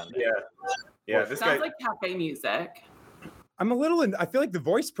every Sunday. Yeah. This guy. Sounds like cafe music. I'm a little. I feel like the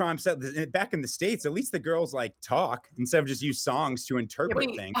voice prompts back in the States, at least the girls like talk instead of just use songs to interpret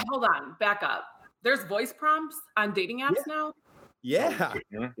Wait, things. hold on, back up. There's voice prompts on dating apps now. Yeah.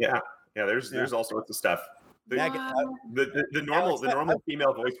 Yeah. There's all sorts of stuff. The normal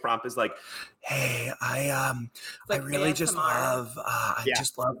female voice prompt is like, "Hey, I Like really just ASMR.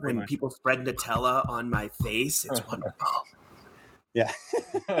 just love when people spread Nutella on my face. It's wonderful." Yeah.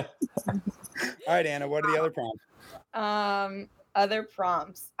 All right, Anna. What are the other prompts? Other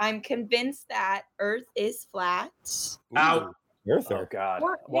prompts. I'm convinced that Earth is flat. Out. Earther. Oh God.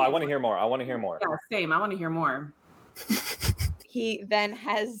 What? Well, I want to hear more. Yeah, same. I want to hear more. He then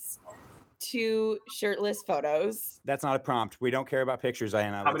has 2 shirtless photos. That's not a prompt. We don't care about pictures,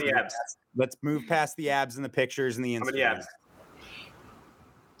 Anna. How many abs? Let's move past the abs and the pictures and the Instagram. How many abs?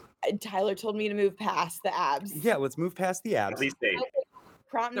 Tyler told me to move past the abs. Yeah, let's move past the At abs. least 8.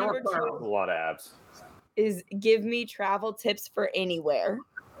 Prompt There were number 2 plural. A lot of abs. is give me travel tips for anywhere.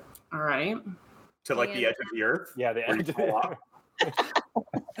 All right. To like the edge of the earth. Yeah, the Where you fall off.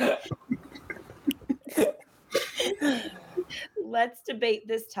 Let's debate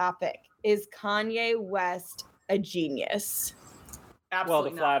this topic. Is Kanye West a genius? Well, Absolutely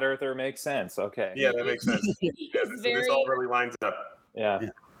the not. flat earther makes sense. Okay. Yeah, that makes sense. Yeah, this all really lines up. Yeah.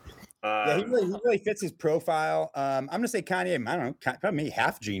 Yeah, he really fits his profile. I'm gonna say Kanye. I don't know, probably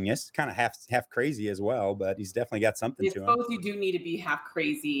half genius, kind of half crazy as well, but he's definitely got something I to him. suppose you do need to be half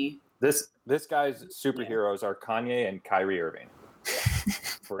crazy. This guy's superheroes are Kanye and Kyrie Irving.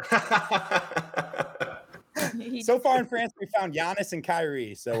 So far in France, we found Giannis and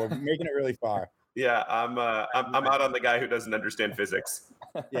Kyrie, so we're making it really far. Yeah, I'm out on the guy who doesn't understand physics.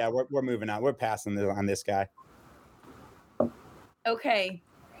 Yeah, we're moving on. We're passing on this guy. Okay.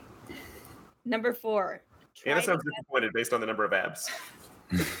 Number 4. Anna sounds disappointed based on the number of abs.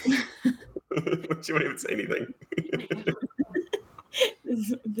 She won't even say anything.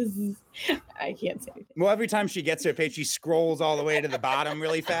 This is I can't say anything. Well, every time she gets to a page, she scrolls all the way to the bottom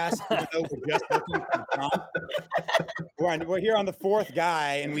really fast. Even though we're just looking for the prompt. We're here on the 4th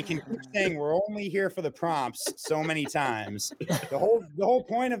guy, and we can keep saying we're only here for the prompts so many times. The whole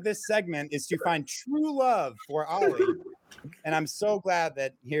point of this segment is to find true love for Ollie. And I'm so glad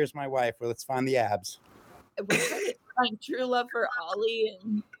that here's my wife. Well, let's find the abs. We're trying to find true love for Ollie.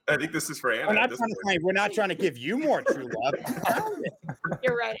 And I think this is for Anna. We're not trying to give you more true love.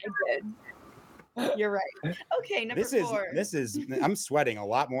 you're right, I did. You're right. Okay, number 4. This is. I'm sweating a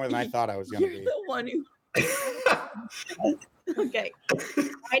lot more than I thought I was going to You're be. the one who. Okay. Try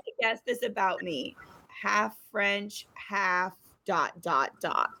to guess this about me. Half French, half ...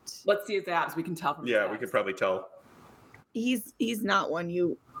 Let's see his abs. We can tell from his Yeah, abs. we could probably tell. He's not one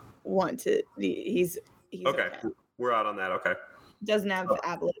you want to. He's Okay, we're out on that. Okay, Doesn't have the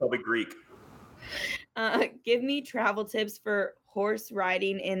ab. probably Greek. Give me travel tips for horse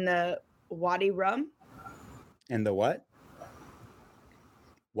riding in the Wadi Rum. And the what?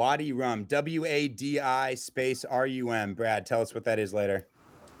 Wadi Rum. WADI space RUM. Brad, tell us what that is later.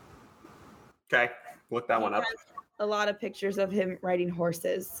 Okay, look that one up. A lot of pictures of him riding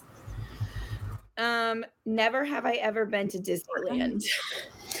horses. Never have I ever been to Disneyland.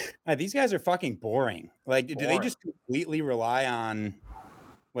 These guys are fucking boring. Like, do they Boring. just completely rely on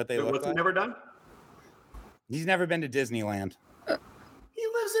what they look What's he like? never done? He's never been to Disneyland. He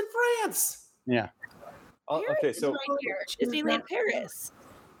lives in France. Yeah. Oh, Paris okay, is so right here. Disneyland Paris.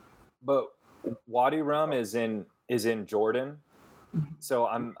 but Wadi Rum is in Jordan. So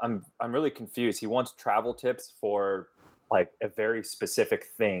I'm really confused. He wants travel tips for like a very specific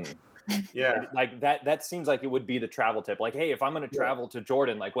thing. Yeah, Like that seems like it would be the travel tip. Like, hey, if I'm going to travel to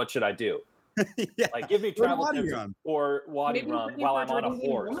Jordan, like what should I do? Yeah. Like give me travel Wadi tips Rum. for Wadi Maybe Rum looking while for I'm on a Jordan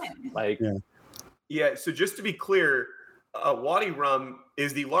horse. one. Like Yeah. yeah. So just to be clear, Wadi Rum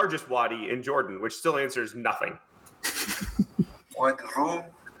is the largest wadi in Jordan, which still answers nothing. What room?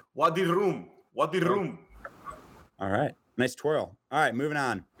 Wadi Rum. Wadi Rum. All right. Nice twirl. All right, moving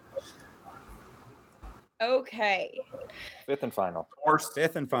on. Okay. 5th and final. Horse.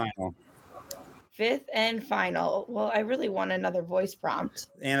 5th and final. 5th and final. Well, I really want another voice prompt.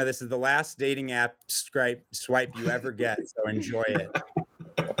 Anna, this is the last dating app swipe you ever get, so enjoy it.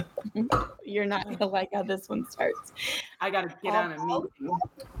 You're not gonna like how this one starts. I gotta get on a meeting.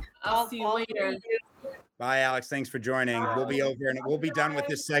 I'll see you later. Bye, Alex. Thanks for joining. We'll be over and we'll be done with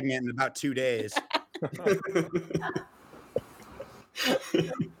this segment in about 2 days.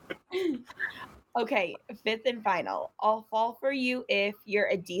 Okay, fifth and final. I'll fall for you if you're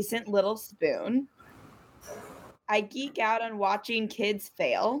a decent little spoon. I geek out on watching kids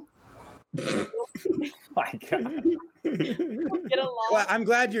fail. My God. Get along. Well, I'm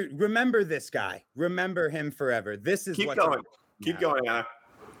glad you remember this guy. Remember him forever. This is Keep what's going. Keep going, Anna.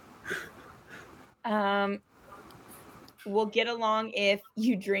 We'll get along if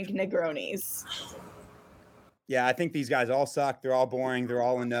you drink Negronis. Yeah, I think these guys all suck. They're all boring. They're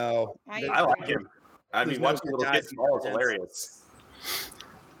all a no. I like him. I There's mean, no watching good little guys kids in fall is defense. hilarious.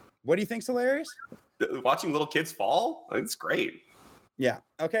 What do you think's hilarious? Watching little kids fall, it's great. Yeah.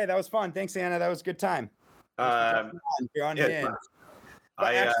 Okay, that was fun. Thanks, Anna. That was a good time. You're on yeah, in. it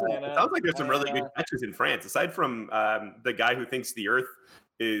Anna, sounds like there's some really Anna. good catches in France. Aside from the guy who thinks the Earth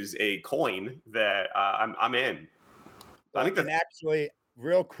is a coin, that I'm in. I think And actually,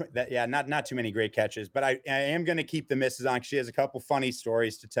 real quick, not too many great catches, but I am going to keep the misses on. 'Cause she has a couple funny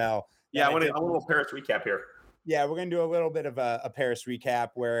stories to tell. Yeah, I that want did- a little Paris recap here. Yeah, we're going to do a little bit of a Paris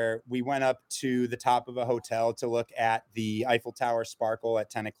recap where we went up to the top of a hotel to look at the Eiffel Tower sparkle at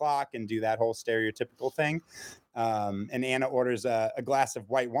 10 o'clock and do that whole stereotypical thing. And Anna orders a glass of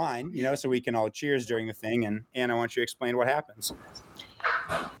white wine, so we can all cheers during the thing. And Anna, why don't you explain what happens?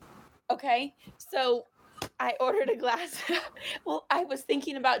 Okay, so I ordered a glass. Well, I was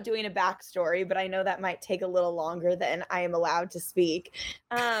thinking about doing a backstory, but I know that might take a little longer than I am allowed to speak.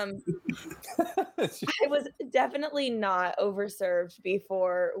 I was definitely not overserved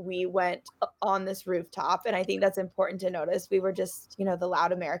before we went on this rooftop. And I think that's important to notice. We were just, the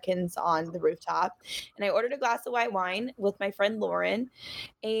loud Americans on the rooftop. And I ordered a glass of white wine with my friend Lauren.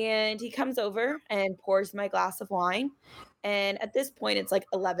 And he comes over and pours my glass of wine. And at this point, it's like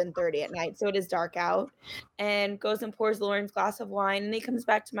 11:30 at night. So it is dark out, and goes and pours Lauren's glass of wine. And he comes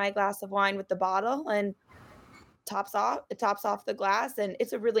back to my glass of wine with the bottle and tops off the glass. And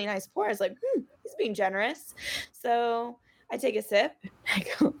it's a really nice pour. I was like, he's being generous. So I take a sip. I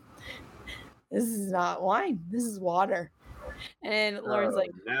go, this is not wine. This is water. And Lauren's like,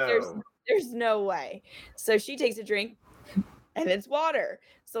 no. there's no way. So she takes a drink and it's water.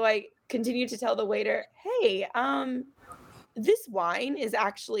 So I continue to tell the waiter, hey, this wine is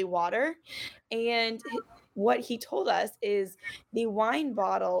actually water. And what he told us is the wine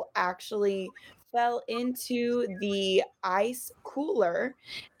bottle actually fell into the ice cooler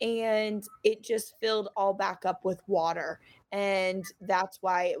and it just filled all back up with water. And that's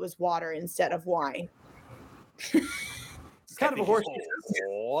why it was water instead of wine. It's kind of a horse.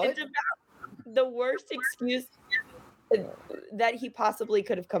 What? It's about the worst excuse that he possibly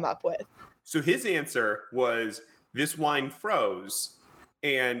could have come up with. So his answer was, this wine froze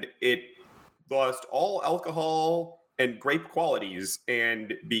and it lost all alcohol and grape qualities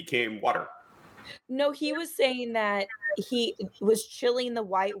and became water. No, he was saying that he was chilling the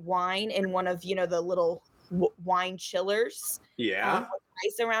white wine in one of, the little wine chillers. Yeah. With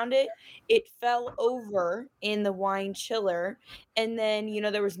ice around it. It fell over in the wine chiller, and then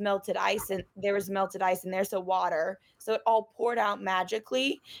there was melted ice and there, so water. So it all poured out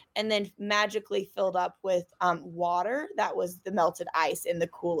magically, and then magically filled up with water. That was the melted ice in the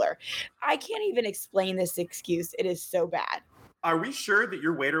cooler. I can't even explain this excuse. It is so bad. Are we sure that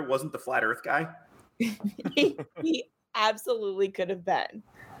your waiter wasn't the flat Earth guy? He absolutely could have been.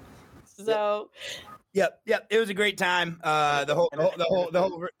 So. Yep. It was a great time. The whole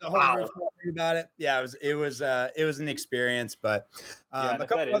Wow. roof about it. Yeah, it was an experience. But And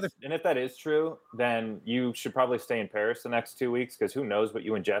if that is true, then you should probably stay in Paris the next 2 weeks, because who knows what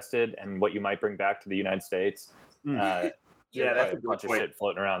you ingested and what you might bring back to the United States. Yeah, that's a There's a good bunch of point. shit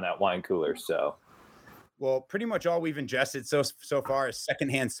floating around that wine cooler. So Well, pretty much all we've ingested so far is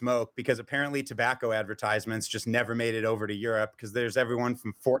secondhand smoke, because apparently tobacco advertisements just never made it over to Europe, because there's everyone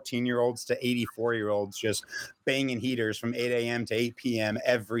from 14-year-olds to 84-year-olds just banging heaters from 8 a.m. to 8 p.m.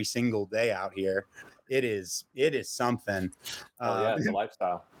 every single day out here. It is something. it's a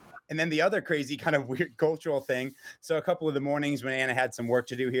lifestyle. And then the other crazy kind of weird cultural thing. So a couple of the mornings when Anna had some work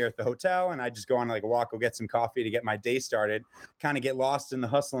to do here at the hotel, and I just go on like a walk, go get some coffee to get my day started, kind of get lost in the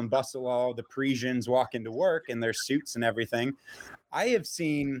hustle and bustle, all the Parisians walking to work in their suits and everything. I would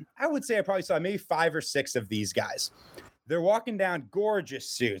say I probably saw maybe 5 or 6 of these guys. They're walking down gorgeous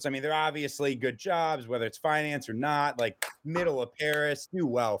suits. I mean, they're obviously good jobs, whether it's finance or not, like middle of Paris, do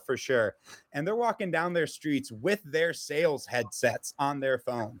well for sure. And they're walking down their streets with their sales headsets on their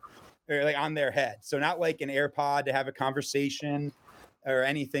phone, or like on their head. So not like an AirPod to have a conversation or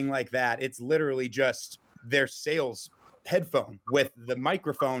anything like that. It's literally just their sales headphone with the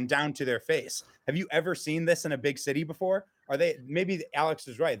microphone down to their face. Have you ever seen this in a big city before? Are they? Maybe Alex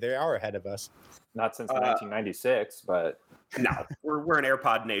is right. They are ahead of us. Not since 1996, but no, we're an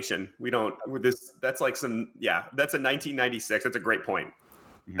AirPod nation. We don't. That's like that's a 1996. That's a great point.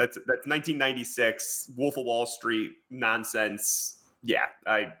 Mm-hmm. That's 1996 Wolf of Wall Street nonsense. Yeah,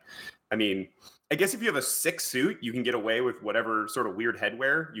 I mean, I guess if you have a sick suit, you can get away with whatever sort of weird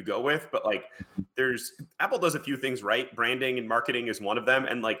headwear you go with. But like, Apple does a few things right. Branding and marketing is one of them.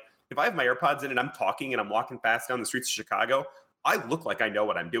 And like, if I have my AirPods in and I'm talking and I'm walking fast down the streets of Chicago, I look like I know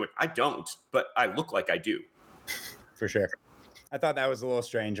what I'm doing. I don't, but I look like I do. For sure. I thought that was a little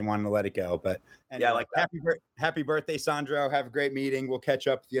strange and wanted to let it go. But anyway, yeah, like that. Happy birthday, Sandro. Have a great meeting. We'll catch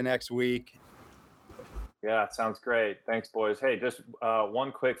up with you next week. Yeah, sounds great. Thanks, boys. Hey, just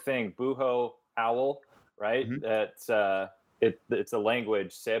one quick thing. Buho Owl, right? Mm-hmm. That's it's a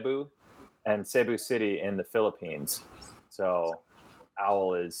language, Cebu, and Cebu City in the Philippines. So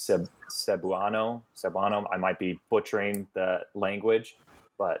owl is Cebuano. I might be butchering the language,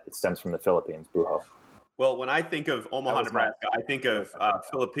 but it stems from the Philippines, Buho. Well, when I think of Omaha, Nebraska, I think of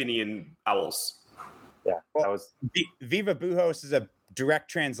Filipinian owls. Yeah, well, that was Viva Bujos is a direct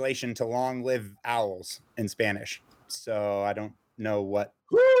translation to "Long Live Owls" in Spanish. So I don't know what.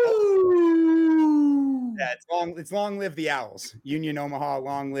 Yeah, it's long live the Owls. Union Omaha,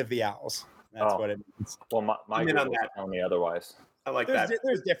 long live the Owls. That's what it means. Well, my Google is telling me otherwise. I like there's that.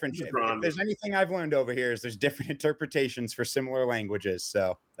 There's different. If there's anything I've learned over here is there's different interpretations for similar languages.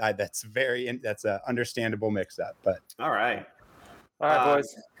 So that's an understandable mix-up. But all right,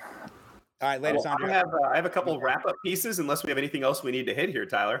 boys. All right, later, Sandra. I have a couple wrap-up pieces, unless we have anything else we need to hit here,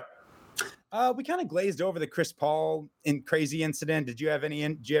 Tyler. We kind of glazed over the Chris Paul crazy incident. Do you have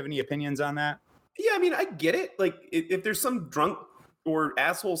any opinions on that? Yeah, I mean, I get it. Like, if there's some drunk or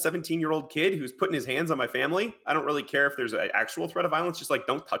asshole 17-year-old kid who's putting his hands on my family, I don't really care if there's an actual threat of violence. Just like,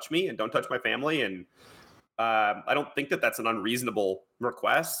 don't touch me and don't touch my family. And I don't think that that's an unreasonable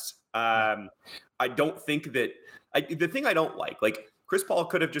request. I don't think that the thing I don't like Chris Paul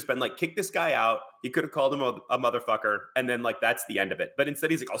could have just been like, kick this guy out. He could have called him a motherfucker. And then like, that's the end of it. But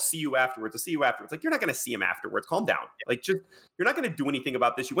instead he's like, I'll see you afterwards. Like, you're not going to see him afterwards. Calm down. Like, just, you're not going to do anything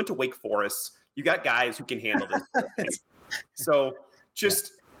about this. You went to Wake Forest. You got guys who can handle this. So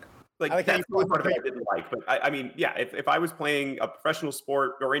just like that's the part of it I didn't like. But I mean, yeah, if I was playing a professional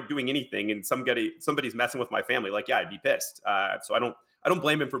sport or doing anything and somebody's messing with my family, like, yeah, I'd be pissed. So I don't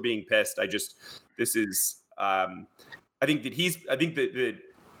blame him for being pissed. I think that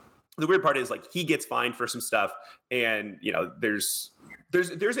the weird part is like he gets fined for some stuff, and you know there's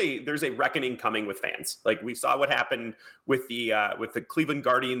a reckoning coming with fans. Like we saw what happened with the Cleveland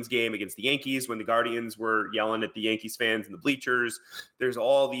Guardians game against the Yankees when the Guardians were yelling at the Yankees fans in the bleachers. There's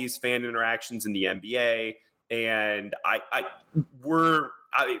all these fan interactions in the NBA, and I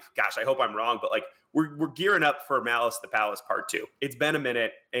hope I'm wrong, but like we're gearing up for Malice at the Palace Part 2. It's been a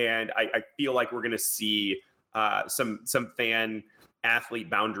minute, and I feel like we're gonna see some fan athlete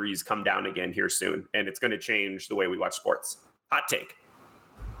boundaries come down again here soon, and it's going to change the way we watch sports. Hot take.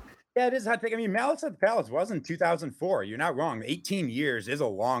 Yeah, it is a hot take. I mean, Malice at the Palace was in 2004. You're not wrong. 18 years is a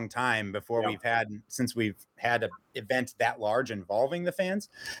long time before since we've had an event that large involving the fans.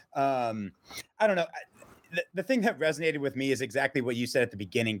 I don't know. The thing that resonated with me is exactly what you said at the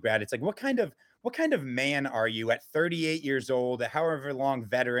beginning, Brad. It's like, what kind of man are you at 38 years old, a however long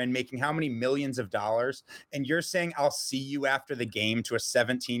veteran, making how many millions of dollars, and you're saying I'll see you after the game to a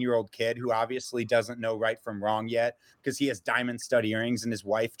 17-year-old kid who obviously doesn't know right from wrong yet because he has diamond stud earrings and his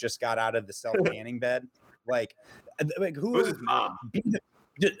wife just got out of the self-tanning bed? Like who was his mom?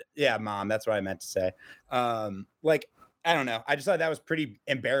 Yeah, mom. That's what I meant to say. I don't know. I just thought that was pretty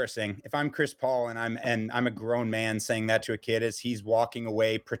embarrassing. If I'm Chris Paul and I'm a grown man saying that to a kid as he's walking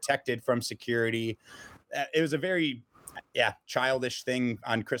away, protected from security, it was a very, childish thing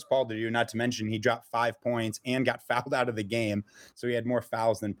on Chris Paul to do. Not to mention he dropped 5 points and got fouled out of the game, so he had more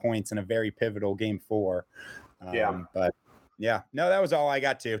fouls than points in a very pivotal Game 4. But yeah, no, that was all I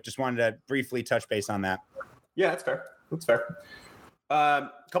got to. Just wanted to briefly touch base on that. Yeah, that's fair. That's fair.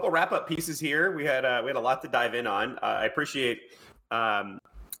 Couple wrap-up pieces here. We had a lot to dive in on. I appreciate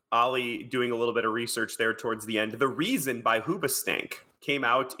Ollie doing a little bit of research there towards the end. The Reason by Hoobastank came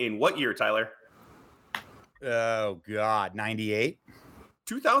out in what year, Tyler? Oh God, 98?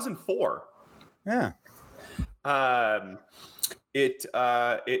 2004. Yeah.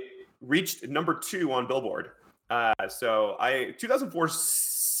 It reached number 2 on Billboard. 2004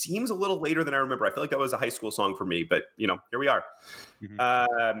 seems a little later than I remember. I feel like that was a high school song for me, but here we are.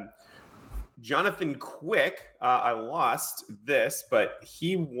 Mm-hmm. Jonathan Quick, I lost this, but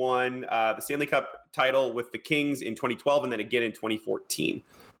he won the Stanley Cup title with the Kings in 2012 and then again in 2014.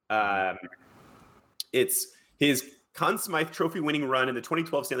 It's his Conn Smythe Trophy winning run in the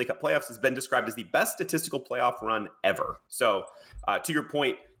 2012 Stanley Cup playoffs has been described as the best statistical playoff run ever. So to your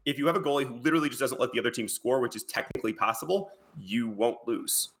point, if you have a goalie who literally just doesn't let the other team score, which is technically possible, you won't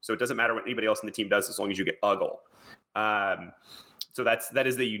lose. So it doesn't matter what anybody else in the team does as long as you get a goal. So that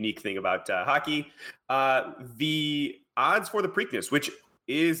is the unique thing about hockey. The odds for the Preakness, which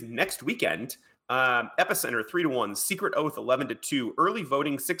is next weekend, Epicenter 3-1, Secret Oath 11-2, early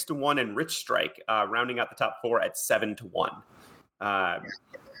voting 6-1, and Rich Strike rounding out the top 4 at 7-1.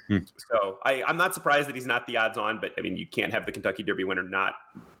 So I'm not surprised that he's not the odds on, but I mean, you can't have the Kentucky Derby winner not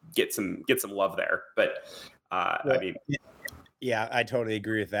get some love there. But I mean, yeah, I totally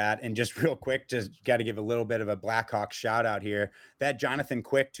agree with that. And just real quick, just got to give a little bit of a Blackhawks shout out here. That Jonathan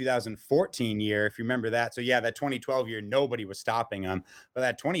Quick 2014 year, if you remember that. So yeah, that 2012 year, nobody was stopping him. But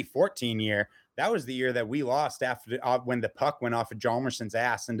that 2014 year, that was the year that we lost after when the puck went off of Hjalmarsson's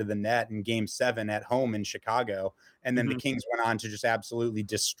ass into the net in Game 7 at home in Chicago. And then the Kings went on to just absolutely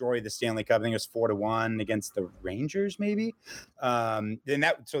destroy the Stanley Cup. I think it was 4-1 against the Rangers, maybe. Then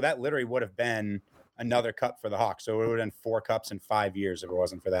that literally would have been another cup for the Hawks. So it would have been 4 cups in 5 years if it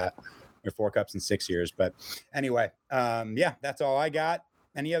wasn't for that, or 4 cups in 6 years. But anyway, yeah, that's all I got.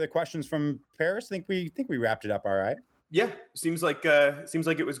 Any other questions from Paris? Think we wrapped it up all right. Yeah, seems like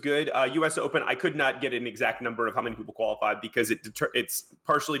it was good. U.S. Open, I could not get an exact number of how many people qualified because it's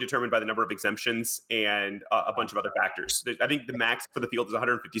partially determined by the number of exemptions and a bunch of other factors. I think the max for the field is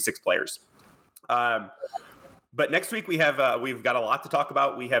 156 players. But next week we've got a lot to talk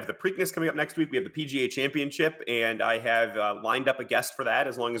about. We have the Preakness coming up next week. We have the PGA Championship, and I have lined up a guest for that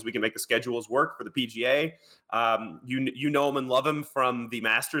as long as we can make the schedules work for the PGA. You know him and love him from the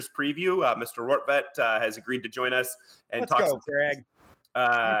Masters preview. Mr. Rortvedt has agreed to join us and talk. Let's go, Greg.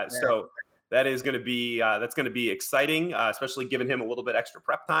 So that is going to be exciting, especially giving him a little bit extra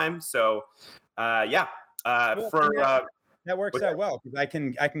prep time. So that works out well because I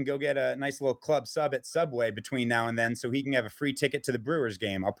can go get a nice little club sub at Subway between now and then, so he can have a free ticket to the Brewers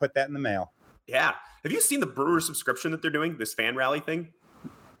game. I'll put that in the mail. Yeah. Have you seen the Brewers subscription that they're doing? This fan rally thing?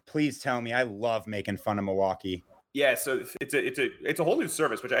 Please tell me. I love making fun of Milwaukee. Yeah, so it's a whole new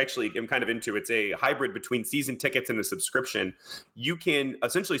service, which I actually am kind of into. It's a hybrid between season tickets and a subscription. You can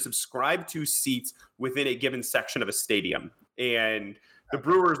essentially subscribe to seats within a given section of a stadium, and the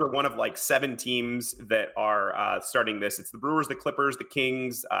Brewers are one of like 7 teams that are starting this. It's the Brewers, the Clippers, the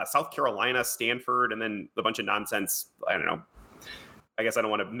Kings, South Carolina, Stanford, and then a bunch of nonsense. I don't know. I guess I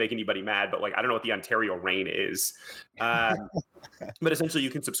don't want to make anybody mad, but like I don't know what the Ontario Reign is. But essentially, you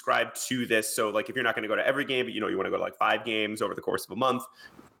can subscribe to this. So like if you're not going to go to every game, but you want to go to like 5 games over the course of a month,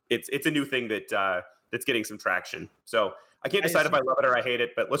 it's a new thing that's getting some traction. So I can't decide if I love it or I hate it,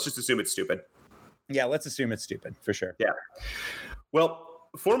 but let's just assume it's stupid. Yeah, let's assume it's stupid for sure. Yeah. Well,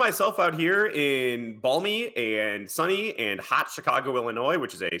 for myself out here in balmy and sunny and hot Chicago, Illinois,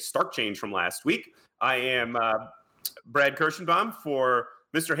 which is a stark change from last week, I am Brad Kirschenbaum for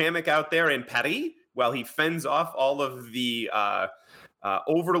Mr. Hammock out there in Paris while he fends off all of the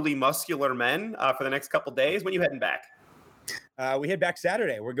overly muscular men for the next couple days. When are you heading back? We head back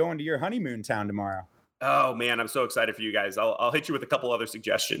Saturday. We're going to your honeymoon town tomorrow. Oh man, I'm so excited for you guys. I'll hit you with a couple other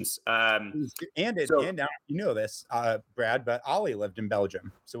suggestions. And now you know this, Brad, but Ollie lived in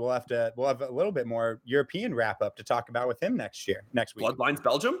Belgium, so we'll have a little bit more European wrap up to talk about with him next week.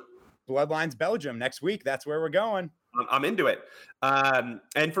 Bloodlines Belgium next week. That's where we're going. I'm into it.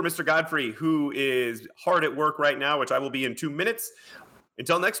 And for Mr. Godfrey, who is hard at work right now, which I will be in 2 minutes.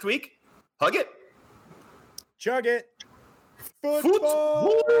 Until next week, hug it, chug it,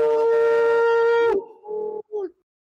 football.